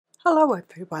Hello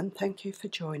everyone, thank you for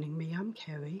joining me. I'm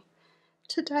Kerry.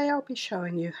 Today I'll be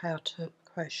showing you how to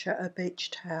crochet a beach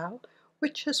towel,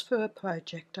 which is for a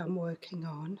project I'm working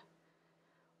on.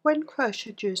 When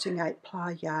crocheted using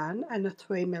 8-ply yarn and a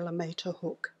 3mm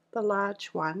hook, the large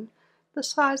one, the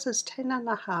size is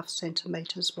 10.5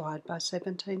 centimetres wide by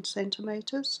 17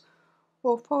 centimetres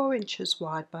or 4 inches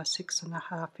wide by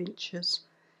 6.5 inches.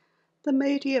 The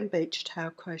medium beach towel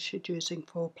crocheted using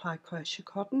 4-ply crochet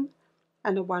cotton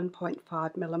and a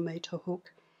 1.5mm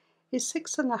hook is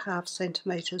 6.5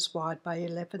 centimetres wide by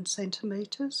 11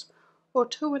 centimetres or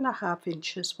 2.5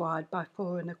 inches wide by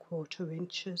 4.25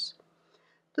 inches.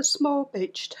 The small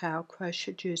beach towel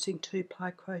crocheted using 2-ply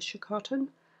crochet cotton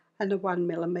and a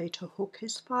 1mm hook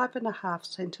is 5.5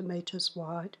 centimetres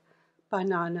wide by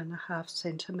 9.5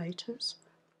 centimetres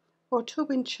or 2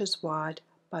 inches wide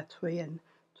by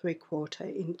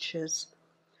 3.75 inches.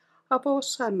 I've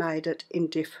also made it in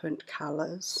different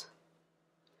colours.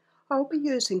 I'll be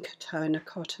using Catona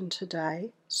cotton today,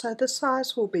 so the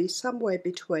size will be somewhere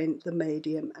between the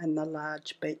medium and the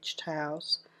large beach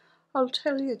towels. I'll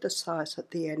tell you the size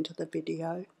at the end of the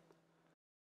video.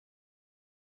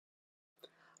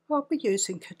 I'll be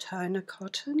using Catona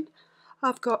cotton.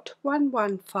 I've got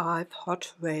 115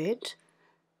 hot red,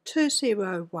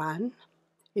 201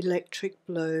 electric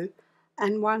blue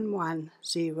and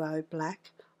 110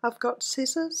 black. I've got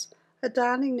scissors, a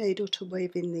darning needle to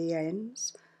weave in the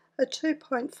ends, a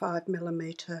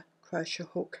 2.5mm crochet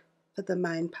hook for the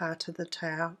main part of the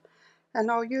towel, and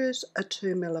I'll use a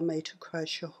 2mm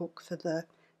crochet hook for the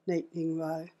neatening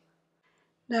row.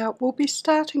 Now we'll be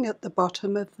starting at the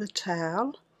bottom of the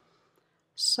towel.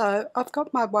 So I've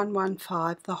got my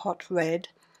 115, the hot red,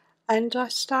 and I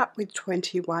start with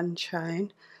 21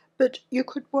 chain, but you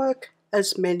could work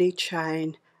as many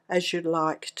chain as you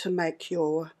like to make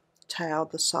your towel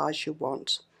the size you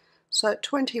want. So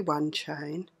 21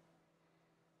 chain.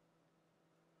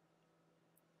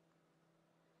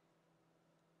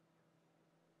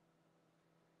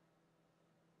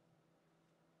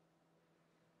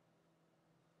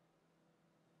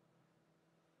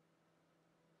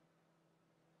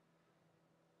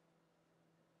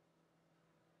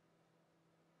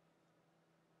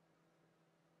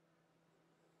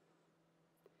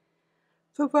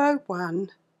 For row 1,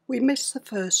 we miss the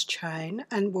first chain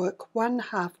and work 1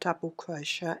 half double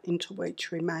crochet into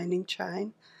each remaining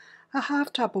chain. A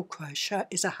half double crochet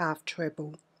is a half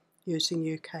treble,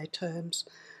 using UK terms.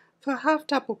 For a half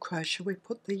double crochet we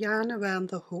put the yarn around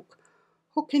the hook,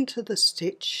 hook into the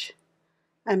stitch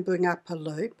and bring up a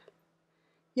loop,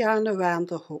 yarn around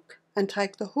the hook and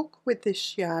take the hook with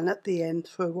this yarn at the end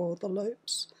through all the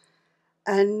loops,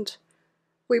 and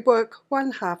we work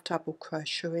 1 half double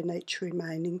crochet in each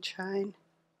remaining chain.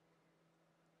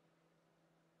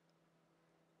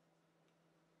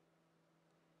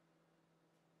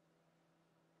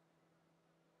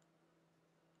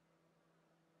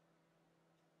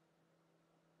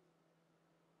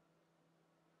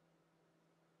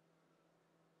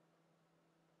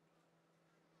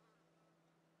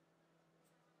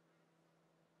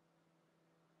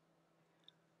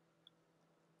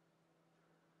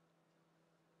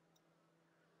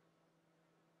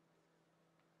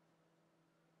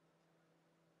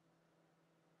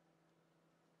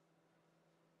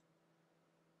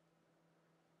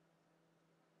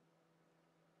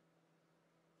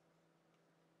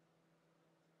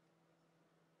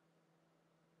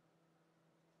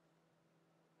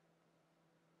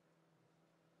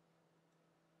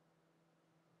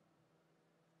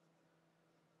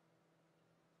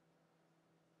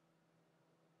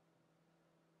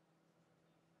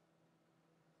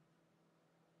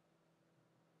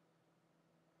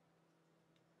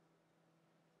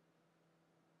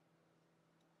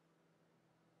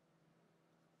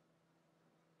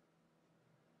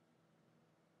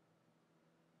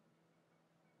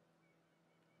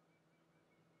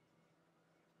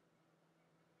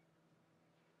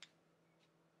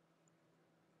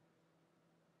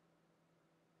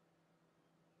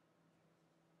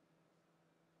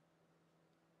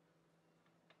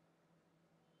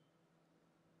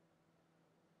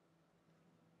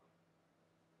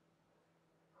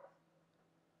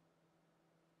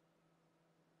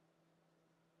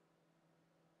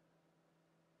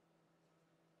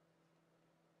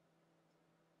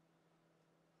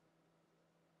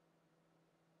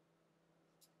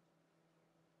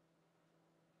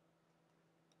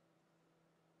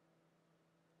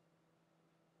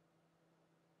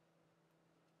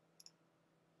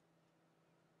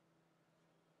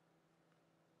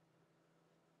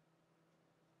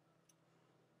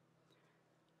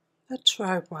 That's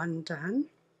row 1 done.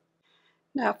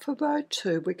 Now for row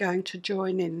 2 we're going to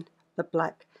join in the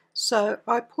black. So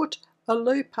I put a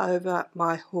loop over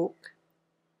my hook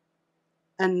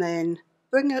and then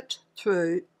bring it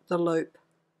through the loop,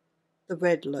 the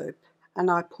red loop, and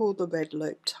I pull the red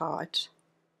loop tight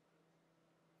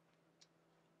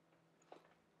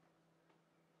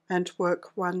and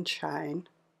work one chain.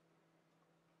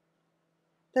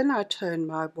 Then I turn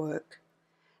my work.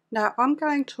 Now I'm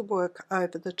going to work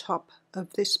over the top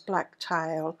of this black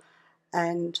tail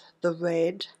and the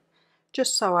red,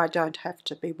 just so I don't have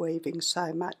to be weaving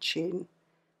so much in.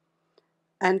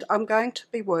 And I'm going to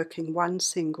be working one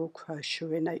single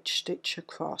crochet in each stitch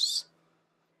across.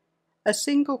 A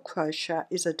single crochet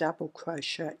is a double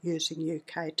crochet using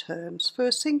UK terms. For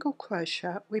a single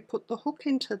crochet we put the hook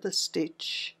into the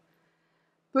stitch,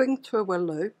 bring through a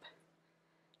loop,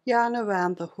 yarn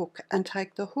around the hook and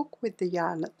take the hook with the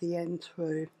yarn at the end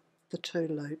through the 2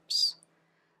 loops.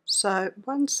 So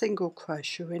one single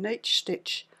crochet in each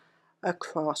stitch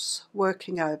across,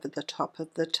 working over the top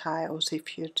of the tails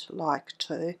if you'd like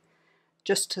to,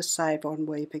 just to save on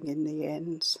weaving in the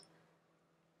ends.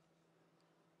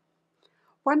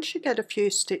 Once you get a few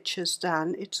stitches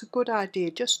done, it's a good idea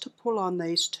just to pull on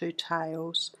these 2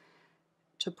 tails,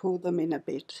 to pull them in a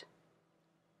bit.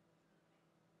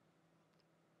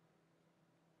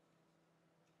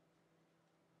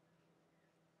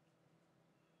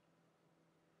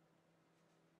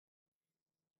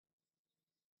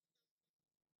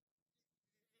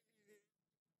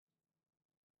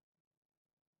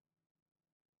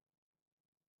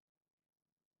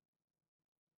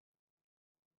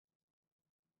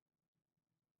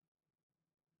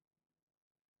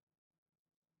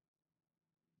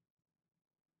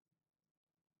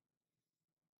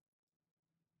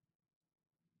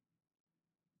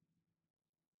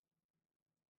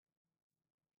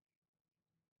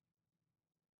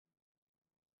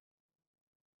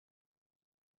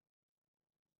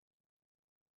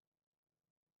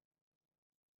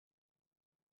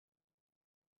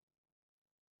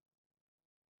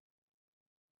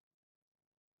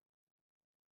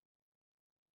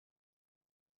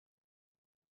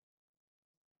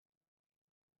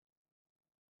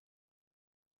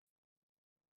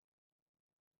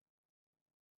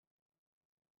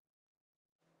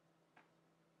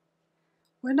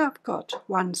 When I've got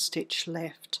 1 stitch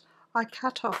left, I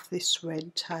cut off this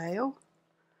red tail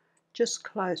just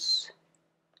close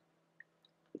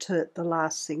to the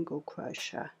last single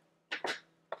crochet.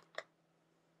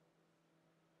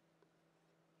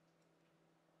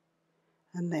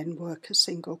 And then work a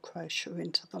single crochet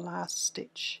into the last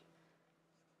stitch.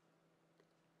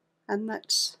 And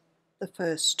that's the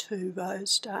first 2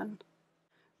 rows done.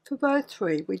 For row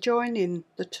 3 we join in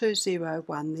the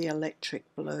 201, the electric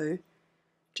blue,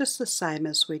 just the same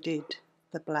as we did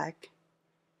the black,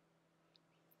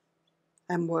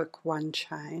 and work 1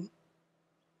 chain.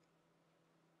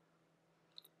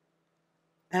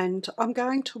 And I'm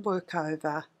going to work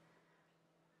over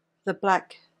the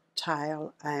black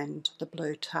tail and the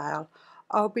blue tail.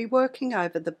 I'll be working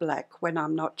over the black when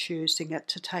I'm not using it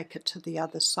to take it to the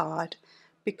other side,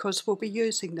 because we'll be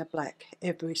using the black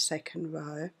every second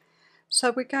row.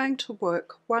 So we're going to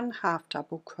work 1 half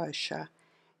double crochet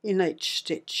in each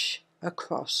stitch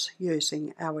across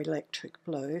using our electric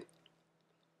blue.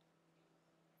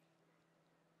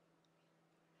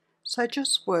 So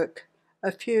just work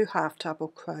a few half double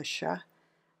crochet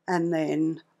and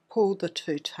then pull the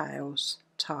 2 tails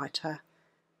tighter,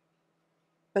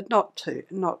 but not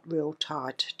real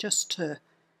tight, just to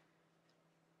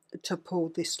pull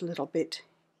this little bit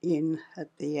in at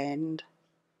the end.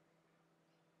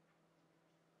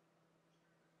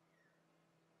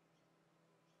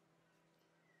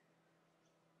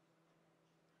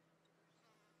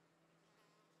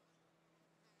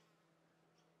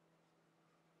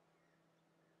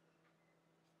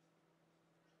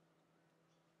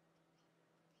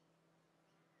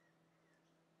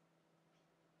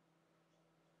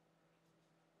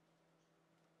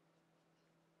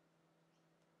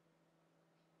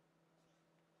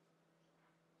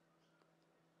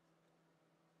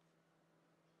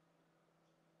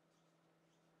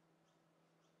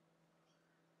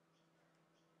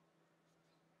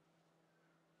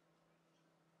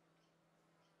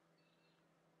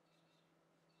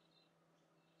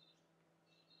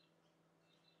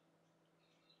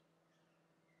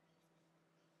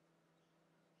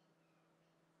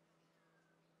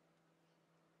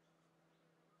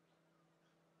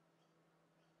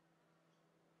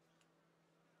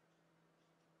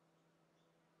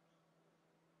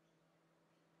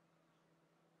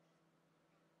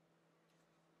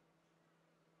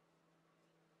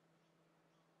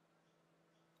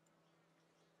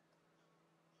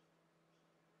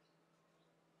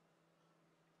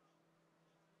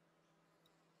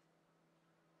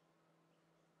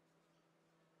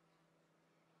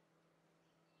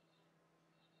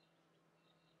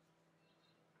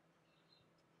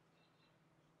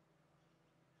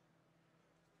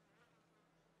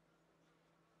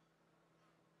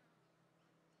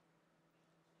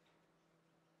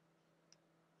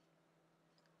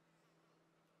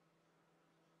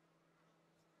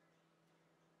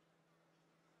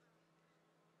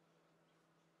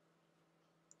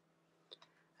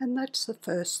 And that's the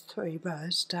first 3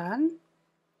 rows done.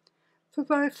 For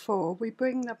row 4 we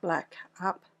bring the black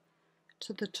up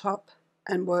to the top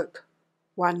and work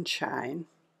 1 chain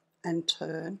and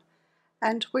turn,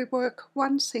 and we work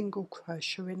 1 single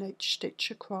crochet in each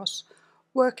stitch across,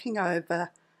 working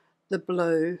over the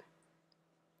blue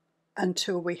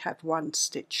until we have 1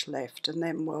 stitch left, and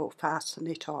then we'll fasten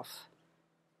it off.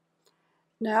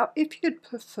 Now if you'd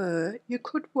prefer, you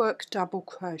could work double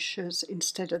crochets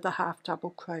instead of the half double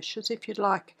crochets if you'd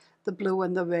like the blue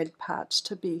and the red parts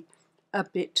to be a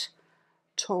bit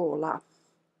taller.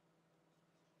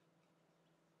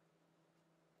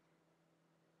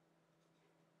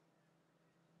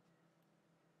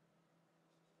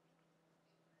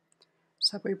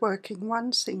 So we're working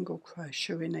 1 single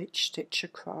crochet in each stitch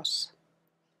across.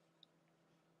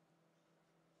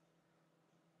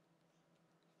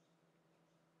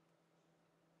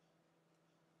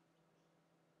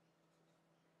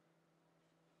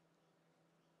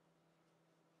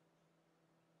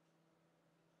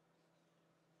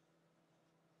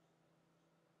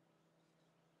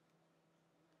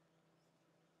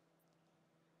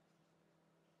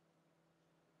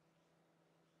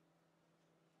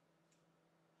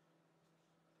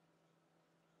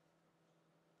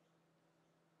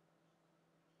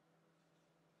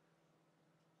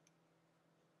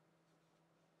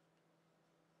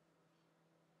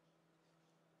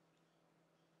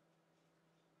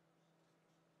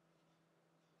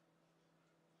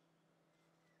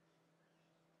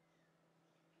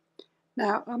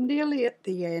 Now I'm nearly at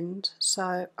the end,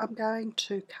 so I'm going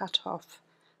to cut off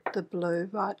the blue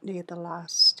right near the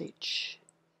last stitch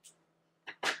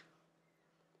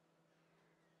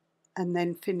and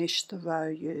then finish the row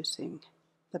using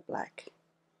the black.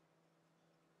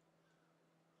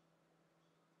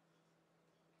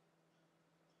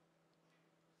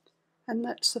 And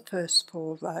that's the first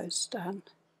 4 rows done.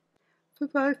 For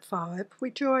row 5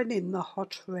 we join in the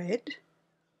hot red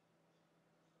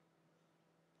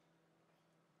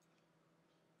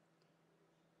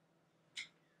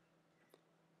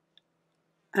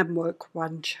and work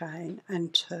 1 chain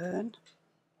and turn,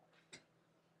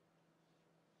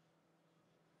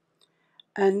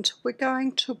 and we're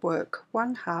going to work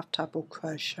 1 half double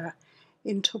crochet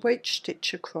into each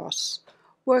stitch across,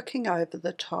 working over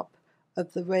the top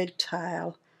of the red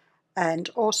tail and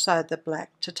also the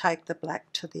black to take the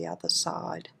black to the other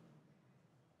side.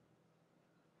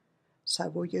 So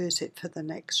we'll use it for the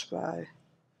next row.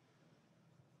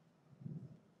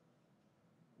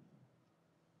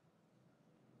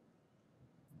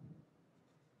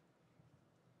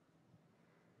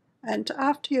 And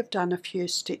after you've done a few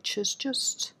stitches,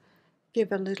 just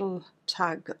give a little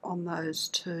tug on those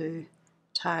 2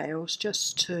 tails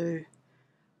just to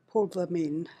pull them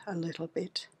in a little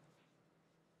bit.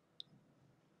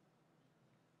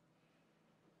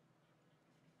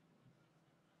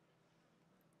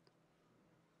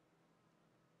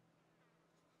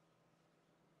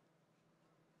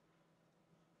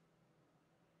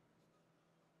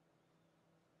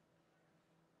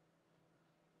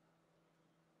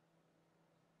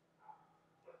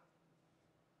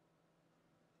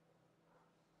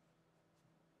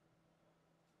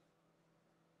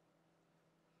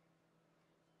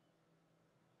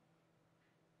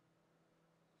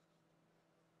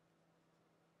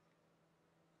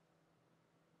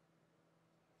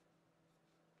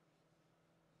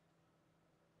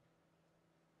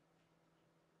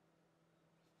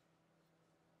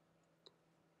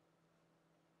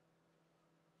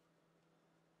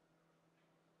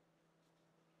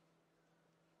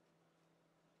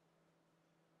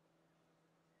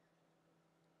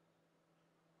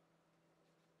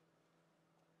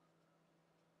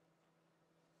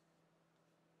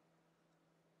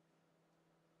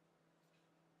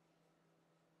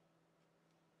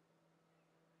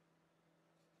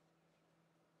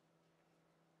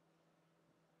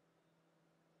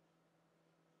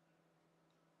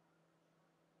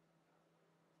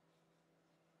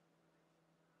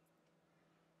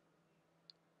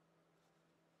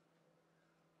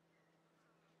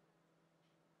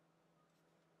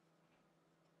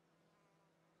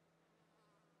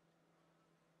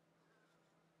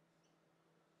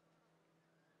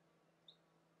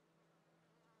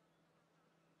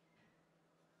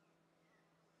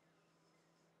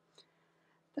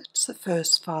 That's the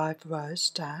first 5 rows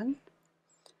done.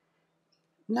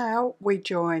 Now we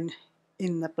join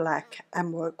in the black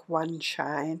and work 1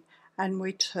 chain, and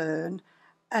we turn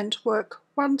and work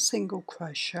 1 single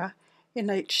crochet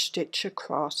in each stitch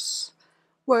across,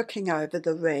 working over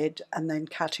the red and then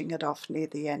cutting it off near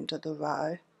the end of the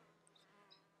row.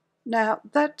 Now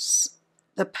that's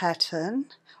the pattern.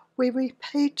 we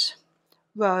repeat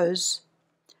rows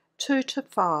 2 to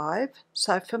 5,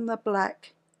 so from the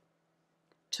black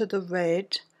to the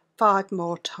red 5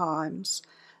 more times.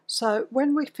 So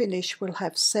when we finish we'll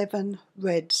have 7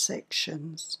 red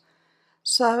sections.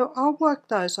 So I'll work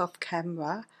those off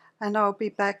camera and I'll be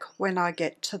back when I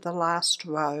get to the last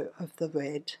row of the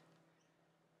red.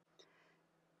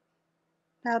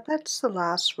 Now that's the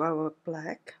last row of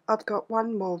black. I've got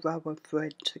one more row of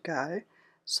red to go.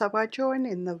 So I join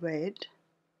in the red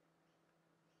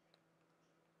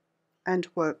and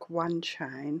work 1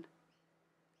 chain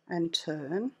and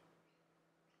turn.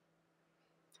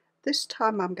 This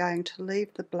time I'm going to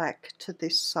leave the black to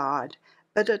this side,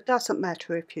 but it doesn't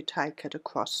matter if you take it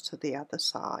across to the other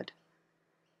side.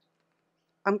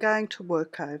 I'm going to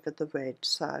work over the red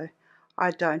so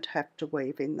I don't have to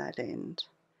weave in that end.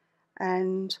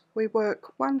 And we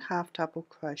work 1/2 double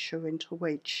crochet into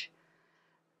each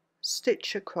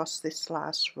stitch across this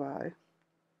last row.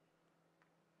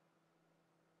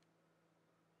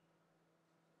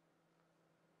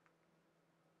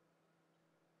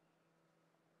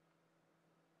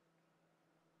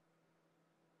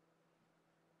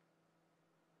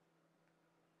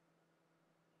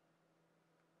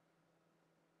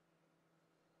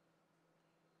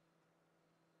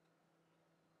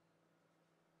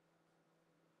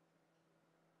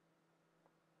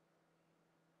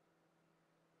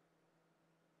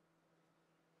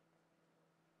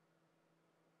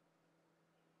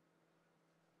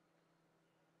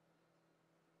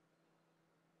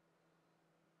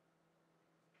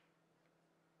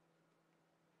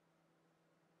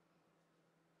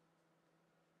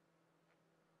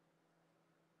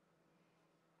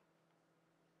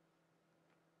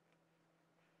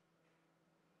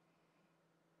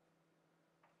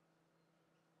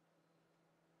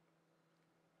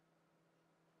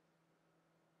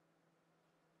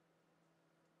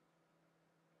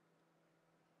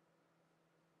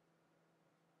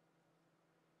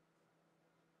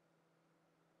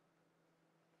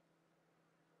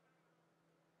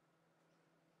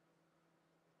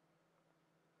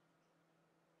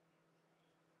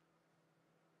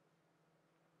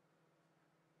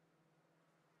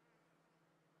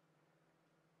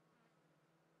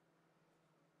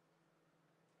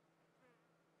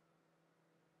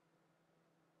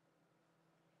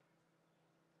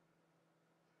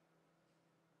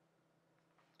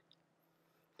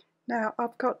 Now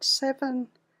I've got 7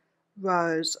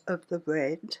 rows of the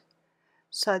red,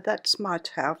 so that's my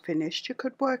tail finished. You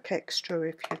could work extra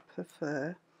if you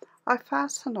prefer. I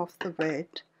fasten off the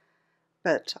red,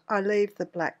 but I leave the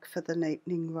black for the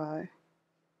neatening row.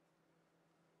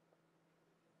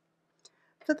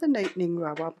 For the neatening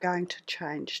row I'm going to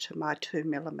change to my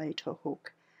 2mm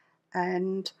hook,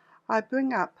 and I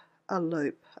bring up a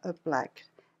loop of black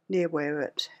near where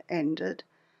it ended,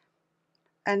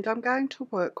 and I'm going to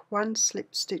work 1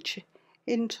 slip stitch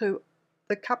into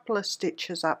the couple of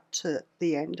stitches up to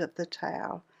the end of the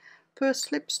tail. For a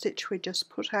slip stitch we just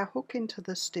put our hook into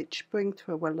the stitch, bring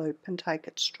through a loop and take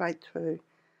it straight through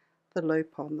the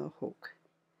loop on the hook.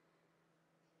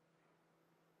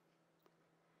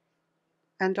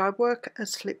 And I work a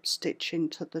slip stitch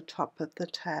into the top of the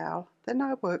towel, then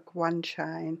I work 1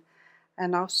 chain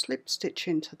and I'll slip stitch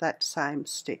into that same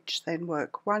stitch, then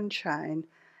work 1 chain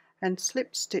and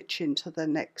slip stitch into the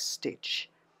next stitch,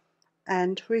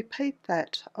 and repeat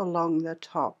that along the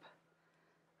top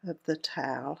of the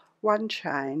towel, 1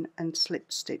 chain and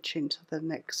slip stitch into the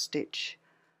next stitch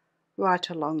right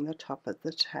along the top of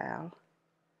the towel.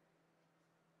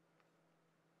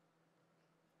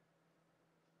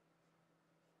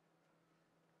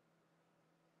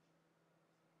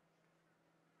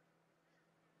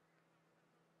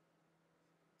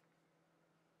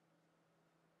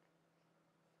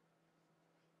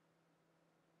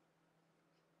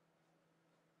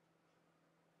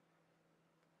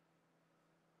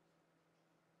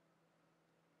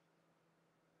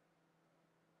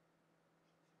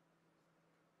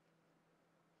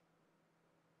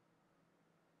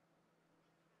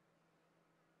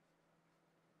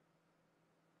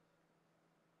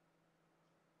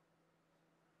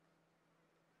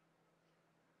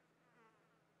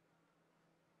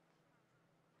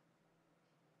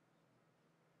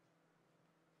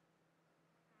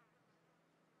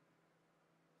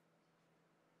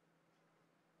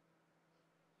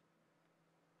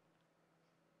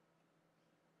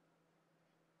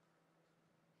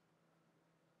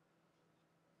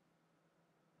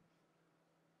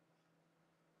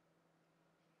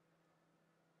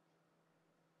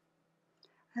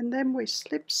 And then we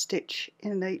slip stitch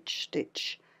in each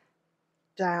stitch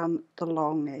down the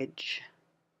long edge.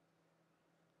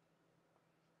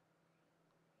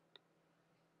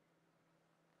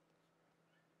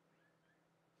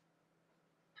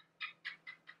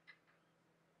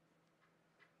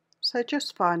 So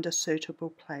just find a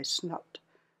suitable place not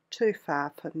too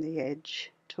far from the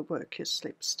edge to work your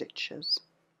slip stitches.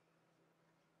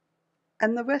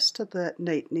 And the rest of the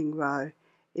neatening row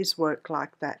is worked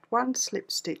like that. One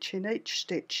slip stitch in each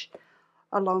stitch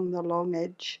along the long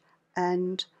edge,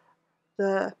 and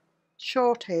the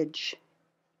short edge,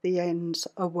 the ends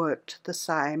are worked the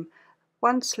same.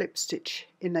 One slip stitch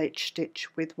in each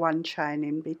stitch with one chain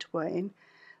in between.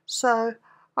 So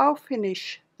I'll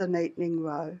finish the neatening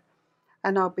row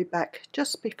and I'll be back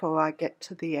just before I get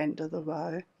to the end of the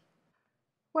row.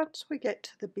 Once we get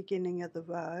to the beginning of the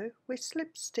row, we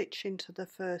slip stitch into the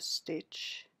first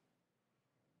stitch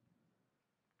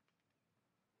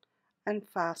and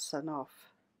fasten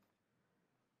off.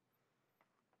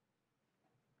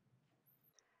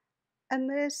 And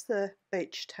there's the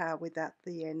beach towel without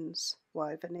the ends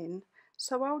woven in.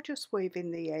 So I'll just weave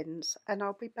in the ends and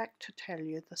I'll be back to tell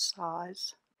you the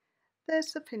size.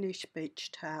 There's the finished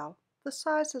beach towel. The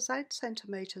size is 8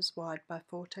 centimetres wide by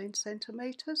 14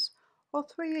 centimetres or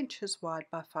 3 inches wide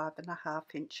by 5.5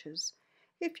 inches.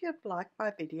 If you'd like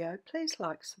my video, please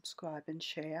like, subscribe and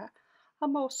share.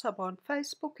 I'm also on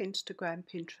Facebook, Instagram,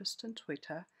 Pinterest and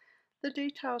Twitter. The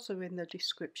details are in the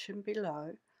description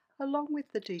below, along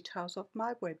with the details of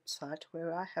my website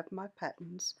where I have my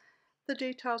patterns, the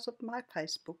details of my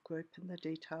Facebook group and the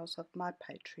details of my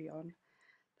Patreon.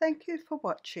 Thank you for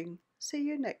watching. See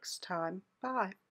you next time. Bye.